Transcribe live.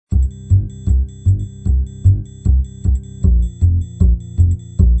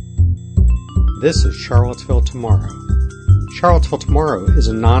This is Charlottesville Tomorrow. Charlottesville Tomorrow is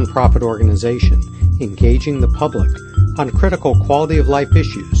a nonprofit organization engaging the public on critical quality of life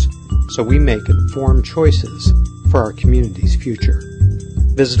issues so we make informed choices for our community's future.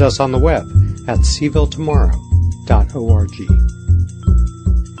 Visit us on the web at cvilletomorrow.org.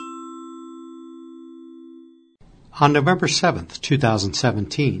 On November 7th,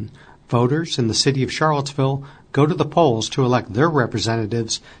 2017, voters in the city of Charlottesville go to the polls to elect their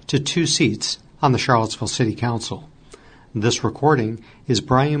representatives to 2 seats on the Charlottesville City Council. This recording is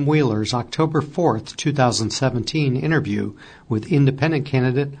Brian Wheeler's October 4th, 2017 interview with independent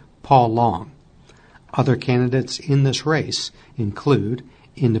candidate Paul Long. Other candidates in this race include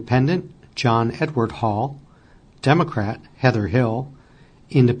Independent John Edward Hall, Democrat Heather Hill,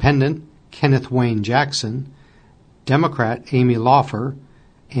 Independent Kenneth Wayne Jackson, Democrat Amy Laufer,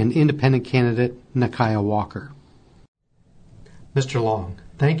 and Independent candidate Nakia Walker. Mr. Long,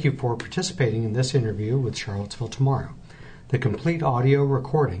 thank you for participating in this interview with Charlottesville Tomorrow. The complete audio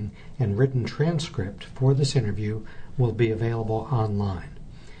recording and written transcript for this interview will be available online.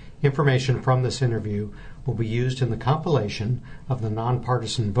 Information from this interview will be used in the compilation of the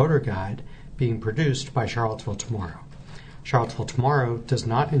Nonpartisan Voter Guide being produced by Charlottesville Tomorrow. Charlottesville Tomorrow does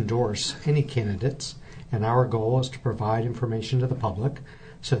not endorse any candidates, and our goal is to provide information to the public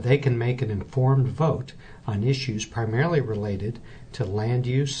so they can make an informed vote on issues primarily related to land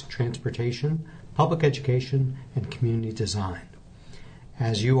use, transportation, public education, and community design.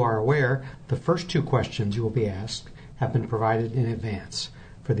 As you are aware, the first 2 questions you will be asked have been provided in advance.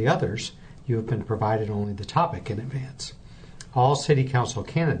 For the others, you have been provided only the topic in advance. All City Council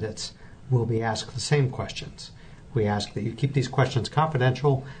candidates will be asked the same questions. We ask that you keep these questions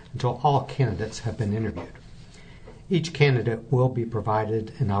confidential until all candidates have been interviewed. Each candidate will be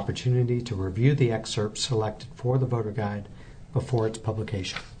provided an opportunity to review the excerpts selected for the voter guide before its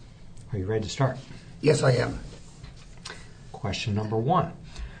publication. Are you ready to start? Yes, I am. Question number 1.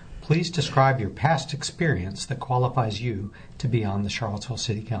 Please describe your past experience that qualifies you to be on the Charlottesville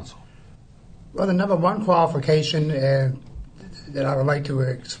City Council. Well, the number 1 qualification that I would like to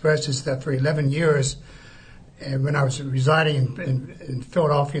express is that for 11 years, when I was residing in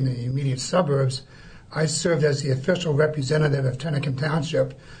Philadelphia in the immediate suburbs, I served as the official representative of Tenneco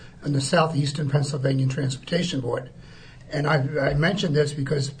Township on the Southeastern Pennsylvania Transportation Board. And I mention this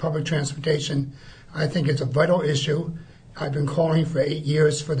because public transportation, I think, is a vital issue. I've been calling for 8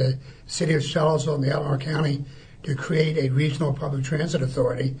 years for the city of Charlottesville and the Albemarle County to create a regional public transit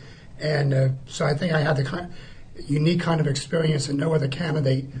authority. And so I think I have the unique kind of experience that no other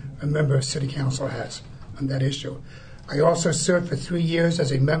candidate or member of city council has on that issue. I also served for 3 years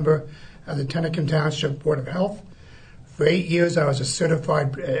as a member of the Tenneco Township Board of Health. For 8 years, I was a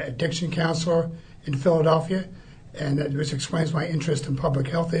certified addiction counselor in Philadelphia, and which explains my interest in public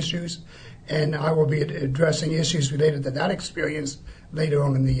health issues. And I will be addressing issues related to that experience later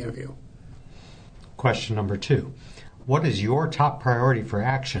on in the interview. Question number 2. What is your top priority for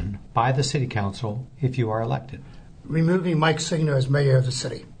action by the City Council if you are elected? Removing Mike Signer as mayor of the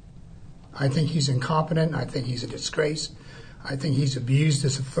city. I think he's incompetent. I think he's a disgrace. I think he's abused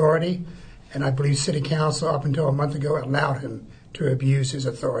his authority, and I believe City Council, up until a month ago, allowed him to abuse his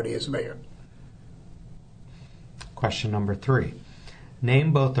authority as mayor. Question number 3.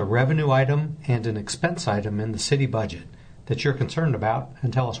 Name both a revenue item and an expense item in the city budget that you're concerned about,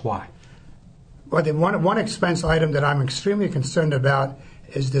 and tell us why. Well, the one expense item that I'm extremely concerned about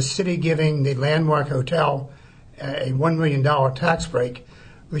is the city giving the Landmark Hotel a $1 million tax break,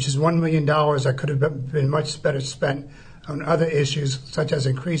 which is $1 million that could have been much better spent on other issues such as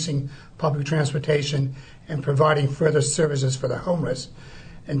increasing public transportation and providing further services for the homeless.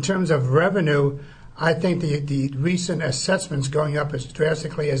 In terms of revenue, I think the recent assessments going up as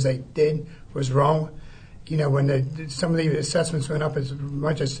drastically as they did was wrong. You know, when some of the assessments went up as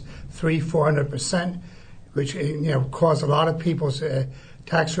much as 300-400%, which caused a lot of people's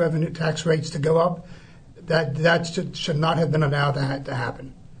tax rates to go up, that should not have been allowed to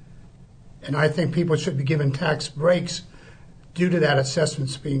happen. And I think people should be given tax breaks due to that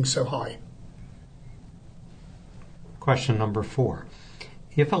assessments being so high. Question number 4.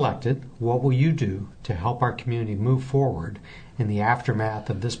 If elected, what will you do to help our community move forward in the aftermath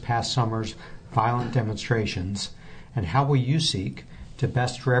of this past summer's violent demonstrations, and how will you seek to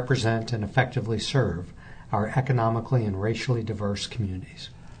best represent and effectively serve our economically and racially diverse communities?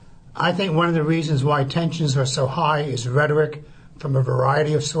 I think one of the reasons why tensions are so high is rhetoric from a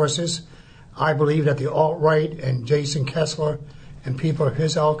variety of sources. I believe that the alt-right and Jason Kessler and people of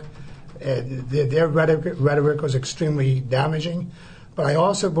his ilk, their rhetoric was extremely damaging. But I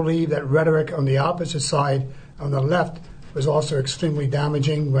also believe that rhetoric on the opposite side, on the left, was also extremely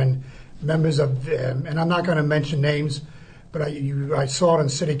damaging when members of, and I'm not going to mention names, but I saw it in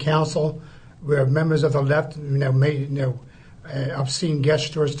city council where members of the left, made obscene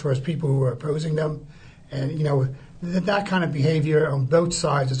gestures towards people who were opposing them, and that kind of behavior on both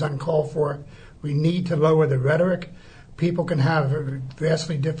sides is uncalled for. We need to lower the rhetoric. People can have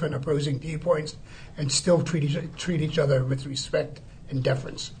vastly different opposing viewpoints and still treat each other with respect and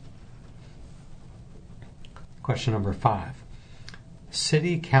deference. Question number 5.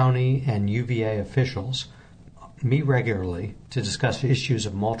 City, county, and UVA officials meet regularly to discuss issues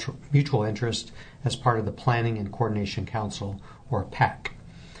of mutual interest as part of the Planning and Coordination Council, or PAC.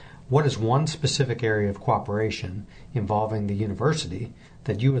 What is one specific area of cooperation involving the university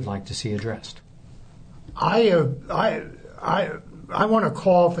that you would like to see addressed? I want to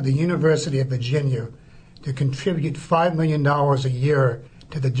call for the University of Virginia to contribute $5 million a year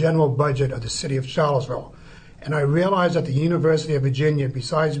to the general budget of the city of Charlottesville. And I realize that the University of Virginia,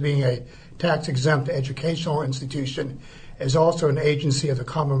 besides being a tax-exempt educational institution, is also an agency of the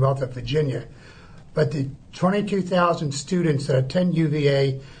Commonwealth of Virginia. But the 22,000 students that attend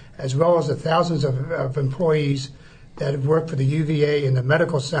UVA, as well as the thousands of employees that have worked for the UVA in the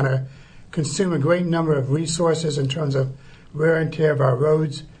medical center, consume a great number of resources in terms of wear and tear of our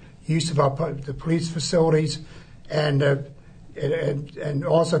roads, use of the police facilities, and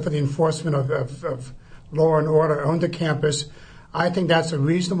also for the enforcement of law and order on the campus. I think that's a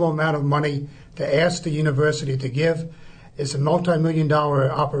reasonable amount of money to ask the university to give. It's a multi-million-dollar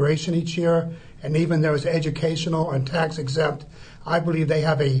operation each year, and even though it's educational and tax-exempt, I believe they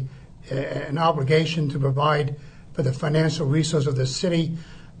have an obligation to provide for the financial resources of the city.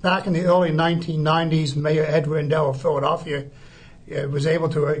 Back in the early 1990s, Mayor Ed Rendell of Philadelphia was able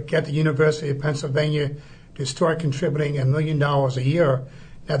to get the University of Pennsylvania to start contributing $1 million a year.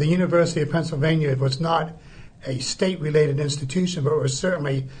 Now, the University of Pennsylvania was not a state-related institution, but it was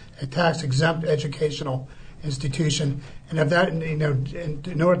certainly a tax-exempt educational institution. And if that,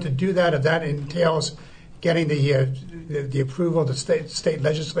 in order to do that, if that entails getting the approval of the state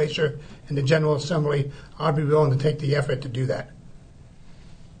legislature and the General Assembly, I'd be willing to take the effort to do that.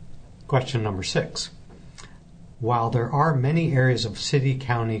 Question number 6. While there are many areas of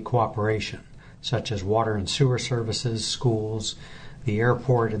city-county cooperation, such as water and sewer services, schools, the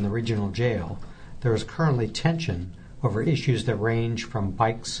airport, and the regional jail, there is currently tension over issues that range from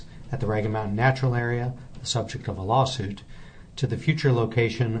bikes at the Ragged Mountain Natural Area, the subject of a lawsuit, to the future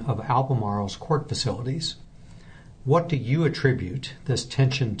location of Albemarle's court facilities. What do you attribute this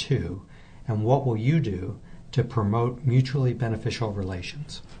tension to, and what will you do to promote mutually beneficial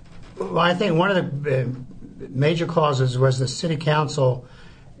relations? Well, I think one of the major causes was the city council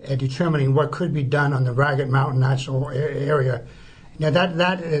determining what could be done on the Ragged Mountain National Area. Now,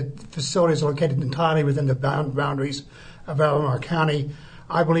 that facility is located entirely within the boundaries of Albemarle County.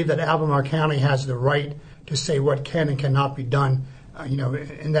 I believe that Albemarle County has the right to say what can and cannot be done,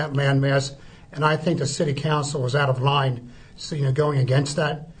 in that landmass. And I think the city council was out of line, so, going against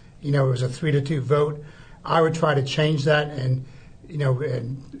that. It was a 3-2 vote. I would try to change that and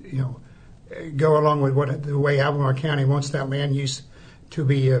go along with the way Albemarle County wants that land use to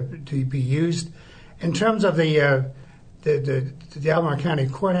be used. In terms of the Albemarle County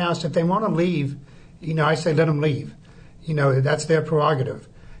Courthouse, if they want to leave, I say let them leave. That's their prerogative.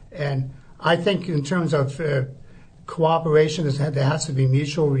 And I think in terms of cooperation, there has to be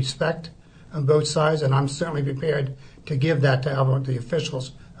mutual respect on both sides, and I'm certainly prepared to give that to the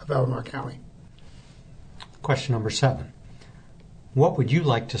officials of Albemarle County. Question number 7. What would you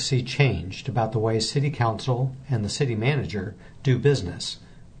like to see changed about the way City Council and the City Manager do business,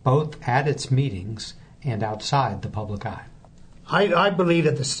 both at its meetings and outside the public eye? I believe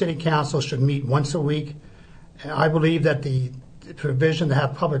that the City Council should meet once a week. I believe that the provision to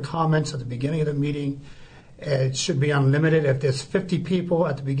have public comments at the beginning of the meeting it should be unlimited. If there's 50 people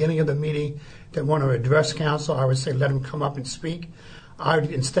at the beginning of the meeting that want to address council, I would say let them come up and speak.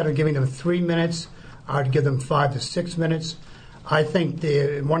 Instead of giving them 3 minutes, I would give them 5 to 6 minutes. I think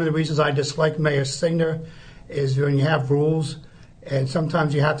one of the reasons I dislike Mayor Signer is when you have rules, and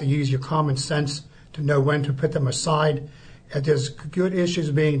sometimes you have to use your common sense to know when to put them aside. If there's good issues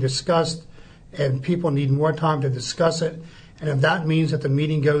being discussed and people need more time to discuss it, and if that means that the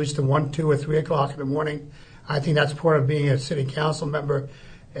meeting goes to 1, 2, or 3 o'clock in the morning, I think that's part of being a city council member.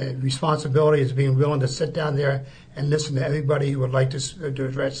 Responsibility is being willing to sit down there and listen to everybody who would like to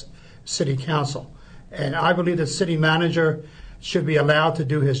address city council. And I believe the city manager should be allowed to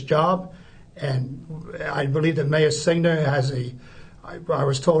do his job. And I believe that Mayor Signer I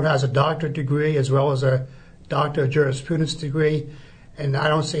was told has a doctorate degree as well as a doctor of jurisprudence degree. And I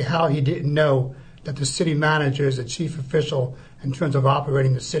don't see how he didn't know that the city manager is the chief official in terms of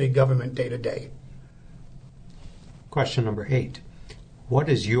operating the city government day to day. Question number 8. What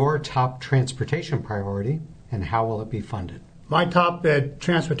is your top transportation priority and how will it be funded? My top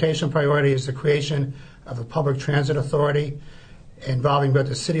transportation priority is the creation of a public transit authority involving both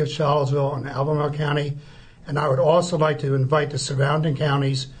the city of Charlottesville and Albemarle County. And I would also like to invite the surrounding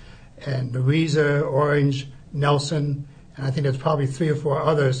counties and Louisa, Orange, Nelson, and I think there's probably 3 or 4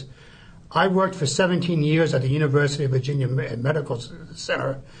 others. I worked for 17 years at the University of Virginia Medical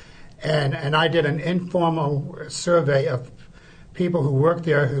Center, and I did an informal survey of people who worked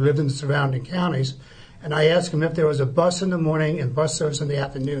there who lived in the surrounding counties, and I asked them if there was a bus in the morning and bus service in the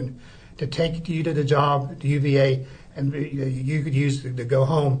afternoon to take you to the job, the UVA, and you could use to go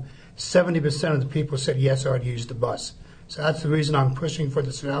home. 70% of the people said yes, I would use the bus. So that's the reason I'm pushing for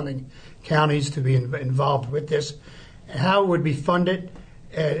the surrounding counties to be involved with this. How it would be funded,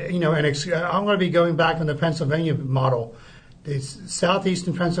 I'm going to be going back on the Pennsylvania model. The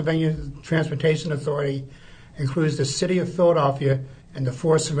Southeastern Pennsylvania Transportation Authority includes the city of Philadelphia and the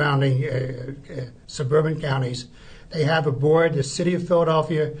 4 surrounding suburban counties. They have a board. The city of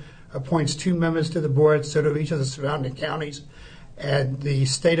Philadelphia appoints 2 members to the board, so do each of the surrounding counties. And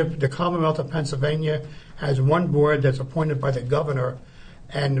the Commonwealth of Pennsylvania has 1 board that's appointed by the governor,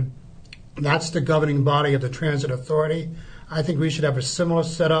 and that's the governing body of the Transit Authority. I think we should have a similar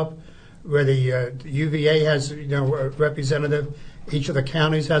setup where the UVA has a representative, each of the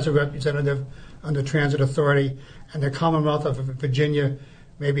counties has a representative on the Transit Authority, and the Commonwealth of Virginia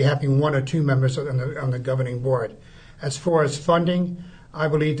maybe having 1 or 2 members on the governing board. As far as funding, I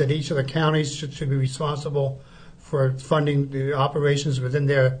believe that each of the counties should be responsible for funding the operations within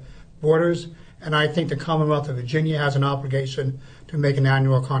their borders, and I think the Commonwealth of Virginia has an obligation to make an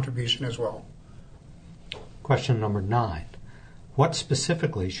annual contribution as well. Question number 9. What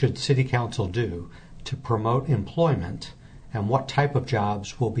specifically should City Council do to promote employment, and what type of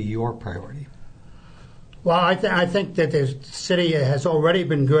jobs will be your priority? Well, I think that the city has already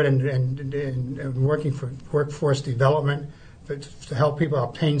been good in working for workforce development to help people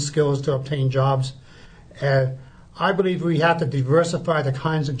obtain skills, to obtain jobs. I believe we have to diversify the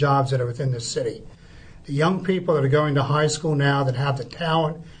kinds of jobs that are within the city. The young people that are going to high school now that have the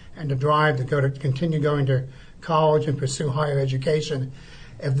talent and the drive to continue going to college and pursue higher education,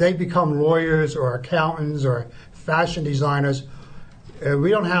 if they become lawyers or accountants or fashion designers, we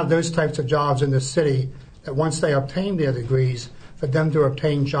don't have those types of jobs in the city that once they obtain their degrees, for them to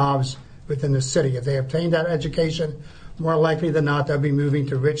obtain jobs within the city. If they obtain that education, more likely than not, they'll be moving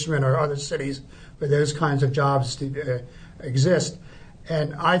to Richmond or other cities where those kinds of jobs exist.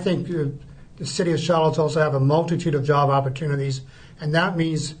 And I think the city of Charlottesville also have a multitude of job opportunities, and that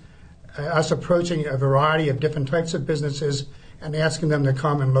means us approaching a variety of different types of businesses and asking them to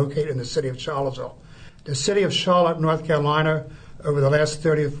come and locate in the city of Charlottesville. The city of Charlotte, North Carolina, over the last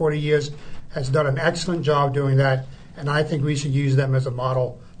 30 or 40 years, has done an excellent job doing that, and I think we should use them as a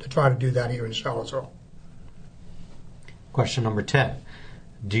model to try to do that here in Charlottesville. Question number 10.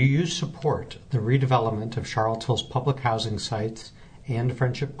 Do you support the redevelopment of Charlottesville's public housing sites and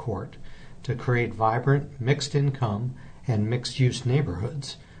Friendship Court to create vibrant, mixed-income and mixed-use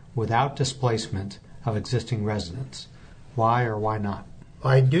neighborhoods without displacement of existing residents? Why or why not?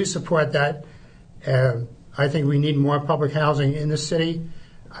 I do support that. I think we need more public housing in the city.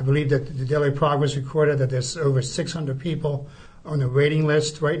 I believe that the Daily Progress recorded that there's over 600 people on the waiting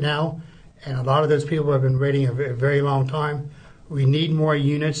list right now, and a lot of those people have been waiting a very long time. We need more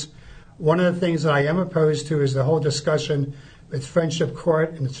units. One of the things that I am opposed to is the whole discussion with Friendship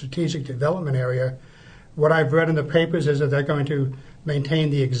Court in the strategic development area. What I've read in the papers is that they're going to maintain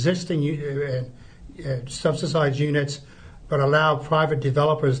the existing subsidized units, but allow private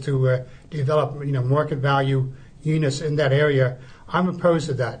developers to develop market value units in that area. I'm opposed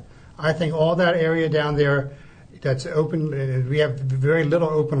to that. I think all that area down there that's open, we have very little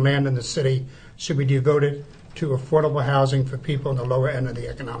open land in the city, should be devoted to affordable housing for people in the lower end of the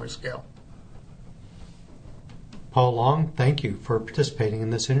economic scale. Paul Long, thank you for participating in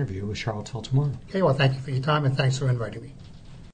this interview with Charlottesville Tomorrow. Okay, well, thank you for your time, and thanks for inviting me.